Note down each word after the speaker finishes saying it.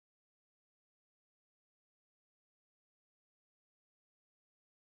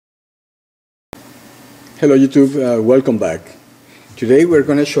Hello YouTube, welcome back. Today we're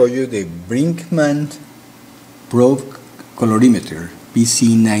going to show you the Brinkmann Probe Colorimeter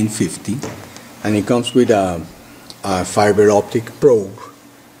PC-950, and it comes with a fiber optic probe.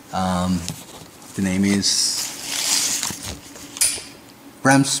 The name is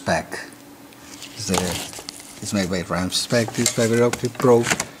Remspec. It's made by Remspec, this fiber optic probe,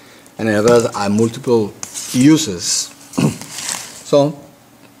 and it has multiple uses. So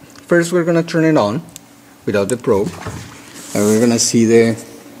first we're going to turn it on without the probe, and we're gonna see the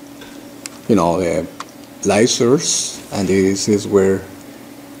the light source, and this is where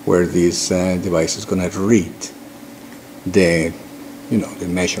this device is gonna read the the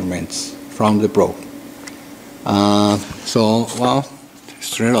measurements from the probe. So let's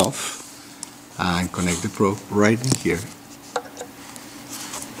turn it off and connect the probe right in here.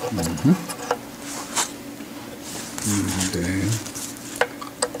 And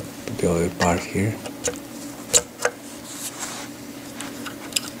the other part here.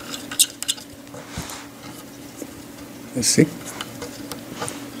 Let's see.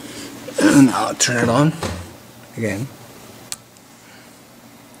 And I'll turn it on again.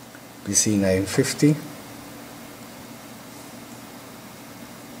 PC-950.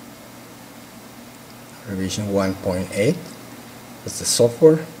 Revision 1.8. That's the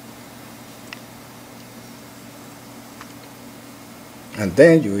software. And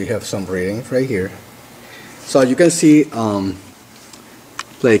then you have some readings right here. So you can see,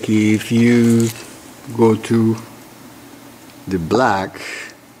 like if you go to the black,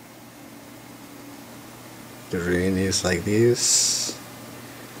 the reading is like this,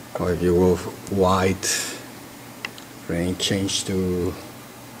 or if you go white, reading change to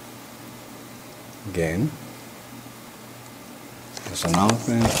again. So now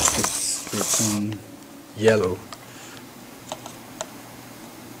let's put some yellow.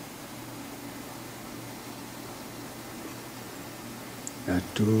 At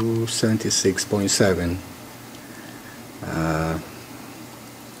 276.7.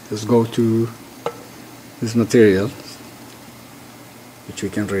 Let's go to this material, which we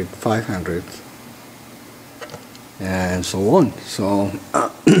can read 500, and so on. So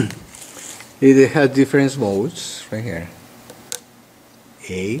it has different modes right here,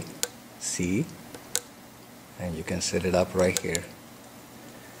 A, C, and you can set it up right here.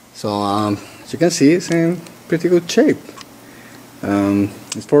 So as you can see, it's in pretty good shape.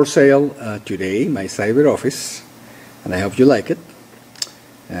 It's for sale today in my cyber office, and I hope you like it.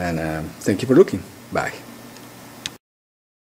 And thank you for looking. Bye.